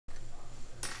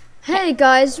Hey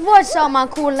guys, what's up my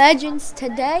cool legends?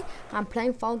 Today I'm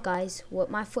playing Fall Guys with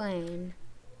my friend.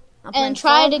 And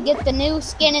try to get the new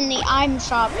skin in the item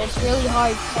shop. It's really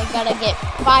hard because I gotta get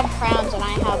 5 crowns and I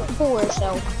have 4,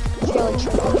 so it's really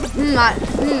tricky.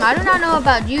 I do not know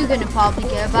about you gonna probably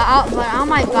get it, but I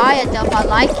might buy it though if I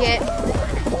like it.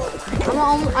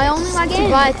 I only like to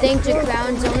buy things with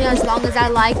crowns only as long as I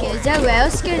like it. Is that rare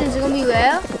skin? Is it gonna be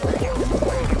rare?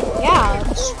 Yeah,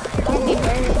 it's gonna be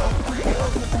very.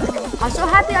 I'm so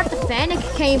happy that the Fennec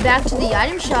came back to the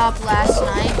item shop last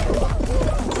night.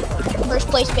 First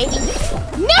place, baby.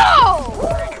 No!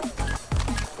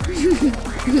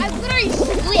 I literally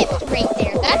slipped right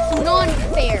there. That's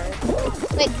non-fair.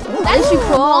 Like, that's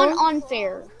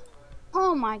non-unfair.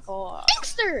 Oh my god.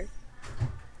 Gangster!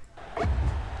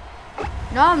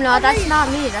 No, I'm not. That's not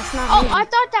me. That's not me. Oh, I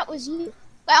thought that was you.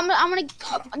 But I'm gonna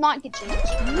not get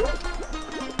jinxed.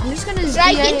 I'm just gonna. Should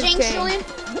I get jinxed, Julian?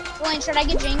 Julian, should I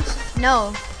get jinxed?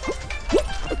 No.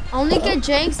 Only get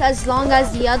jinxed as long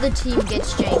as the other team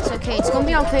gets jinxed. Okay, it's gonna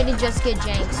be okay to just get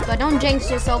jinxed, but don't jinx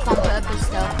yourself on purpose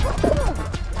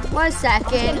though. Wait a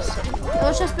second.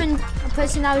 There's just been a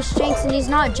person that was jinxed and he's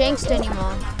not jinxed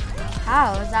anymore.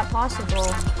 How is that possible?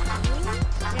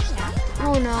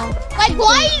 Oh no. Like,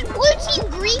 why is blue team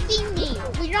griefing me?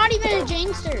 We're not even a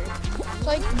jinxer.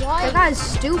 Like, why? That guy's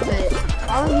stupid.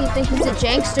 Why would he think he's a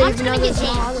jinxer even though there's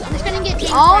no other? I'm just gonna get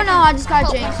jinxed. Oh no, I just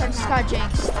got jinxed.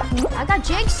 I got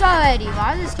jinxed already.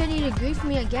 Why is this kid need to grief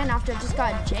me again after I just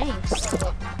got jinxed?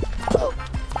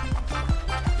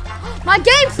 My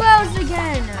game froze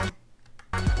again.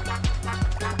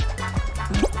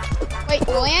 Wait,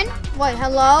 Julian? Wait,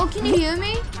 hello? Can you hear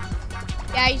me?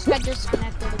 Yeah, I just got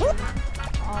disconnected again.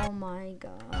 Oh my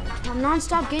god. I'm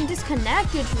non-stop getting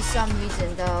disconnected for some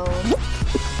reason though.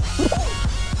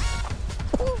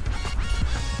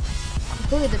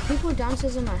 Look, the people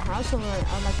downstairs in my house are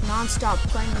like non-stop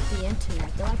playing with the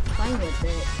internet. They're like playing with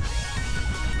it.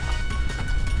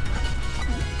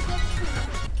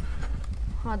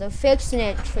 Oh, they're fixing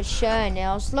it for sure,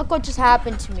 Nails. Look what just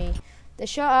happened to me. They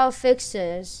sure are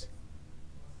fixes.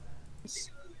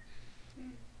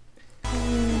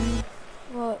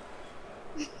 What?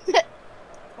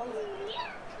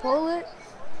 Pull it.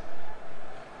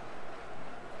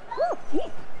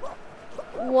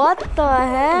 What the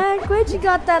heck? Where'd you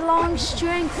got that long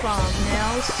string from,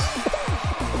 Nails?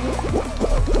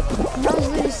 That was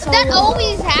really so That long.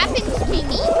 always happens to me.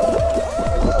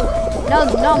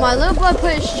 No, my little boy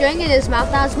put a string in his mouth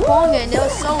and I was pulling it and it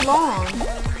was so long.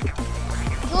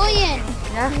 Julian,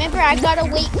 Yeah? remember I gotta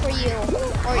wait for you.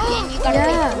 Or then you gotta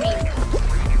wait for me.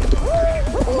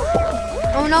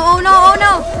 Oh no, oh no, oh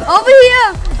no! Over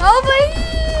here! Over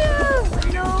here!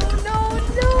 No.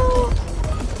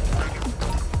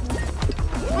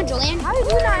 Come on, Julian. How did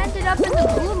you not ended up in the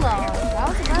gulag? I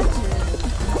was about to.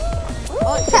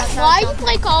 Oh, Why you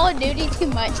play Call of Duty too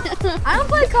much? I don't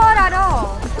play COD at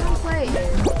all. I don't play it.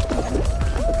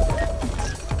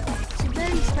 It's a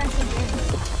very expensive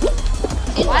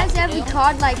game. Why is every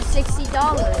COD like $60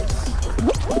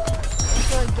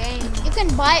 for a game? You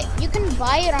can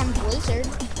buy it on Blizzard.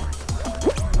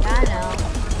 Yeah, I know.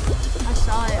 I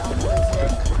saw it on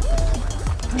Blizzard.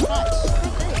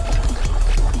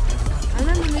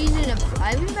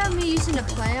 I remember using to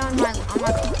play on my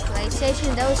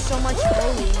PlayStation. There was so much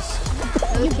bullies.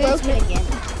 You broke it again.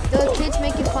 There were kids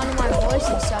making fun of my voice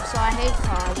and stuff, so I hate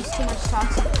COD. There's too much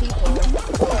toxic people.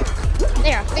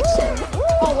 There, fix it.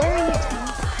 Oh, where are you?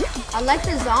 I like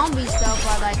the zombies though,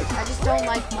 but I just don't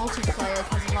like multiplayer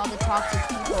because of all the toxic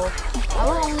people. I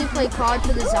will only play COD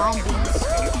for the zombies.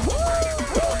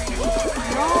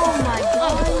 Oh my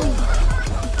god.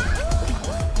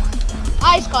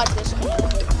 I just got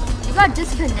disconnected. You got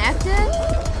disconnected?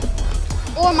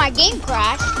 Or my game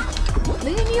crashed.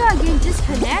 Me and you are getting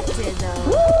disconnected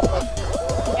though.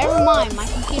 Never mind, my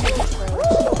computer just froze.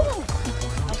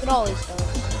 Like it always does.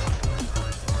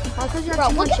 Bro,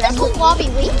 look at this whole lobby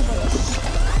waiting for this.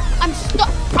 I'm stuck.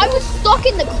 I was stuck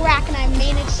in the crack and I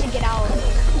managed to get out of it.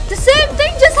 The same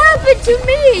thing just happened to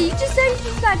me. You just said you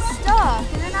just got stuck,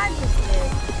 and then I just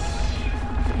did.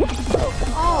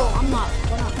 Oh, I'm not.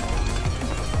 We're not there.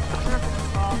 I'm not gonna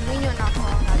fall. Me and you're not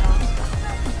falling at all.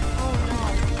 Oh no.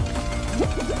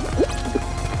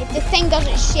 If the thing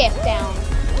doesn't shift down.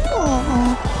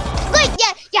 Like,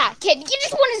 yeah, kid. You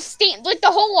just want to stand. Like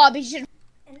the whole lobby should.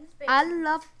 I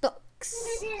love books.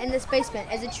 In this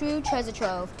basement is a true treasure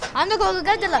trove. I'm the go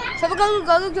get the love. Hello,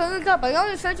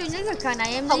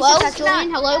 Julian.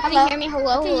 Hello, can you hear me?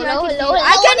 Hello, hello. I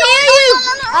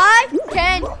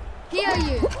can hear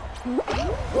you.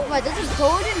 What? This is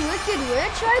Golden Wicked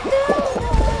Witch right there. Oh,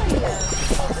 yeah.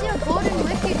 I see a Golden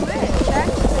Wicked Witch.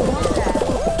 Actually,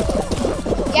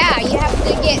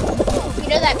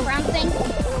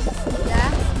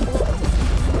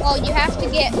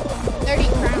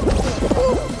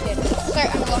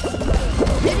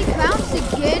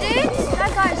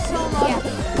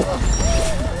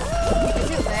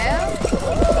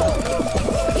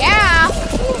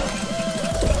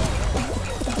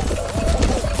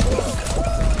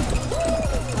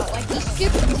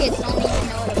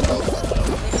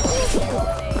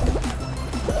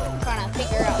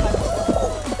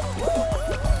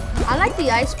 the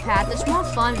ice path. It's more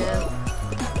fun, though.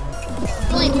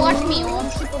 Julian, watch me. I'm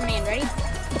Superman. Ready?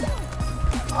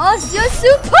 Oh, you're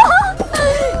super.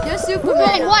 You're Superman.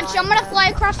 Julian, watch. I'm gonna fly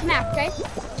across the map, okay?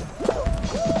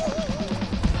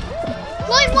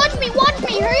 Julian, watch me. Watch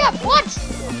me. Hurry up. Watch.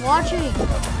 I'm watching.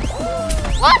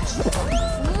 Watch.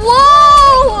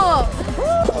 Whoa!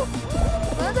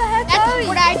 Where the heck are That's you?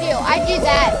 what I do. I do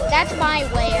that. That's my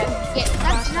way of getting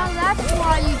across. That's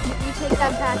why you take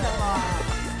that path a lot.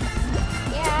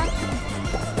 Yeah.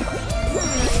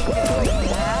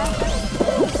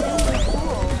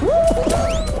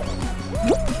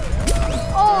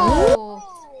 Oh!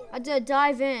 I did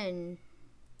dive in.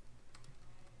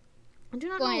 I do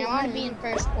not know. Julian, I want to be in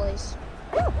first place.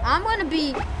 I'm gonna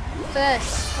be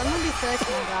first. I'm gonna be first,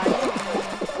 my guy.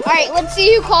 All right, let's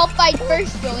see who qualified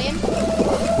first, Julian.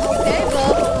 Okay,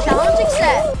 well, challenge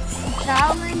accepted.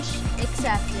 Challenge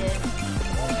accepted.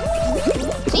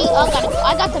 See,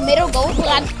 I got the middle gold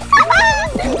flag.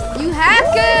 You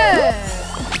hacker!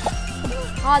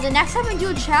 Oh, the next time we do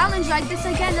a challenge like this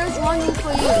again, there's one rule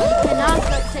for you. You cannot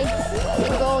take the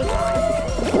gold one.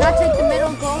 You cannot take the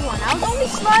middle gold one. I was only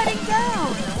sliding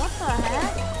down. What the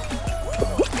heck?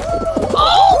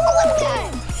 Oh, clip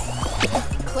that!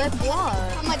 Clip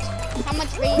what? How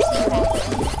much raise do you have?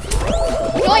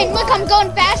 Julian, look, I'm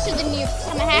going faster than you.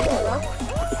 I'm a hacker, bro.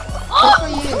 Good for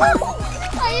you.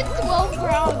 I have 12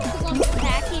 rounds because I'm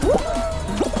hacking.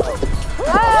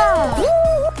 Ah!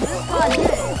 This got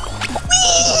hit.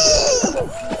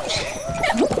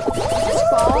 This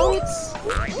faults.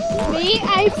 Me, I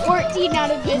have 14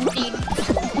 out of 15.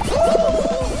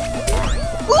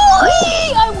 Woo!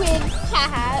 I win.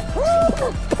 Haha.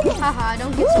 Haha,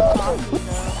 don't get so cocky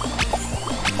though.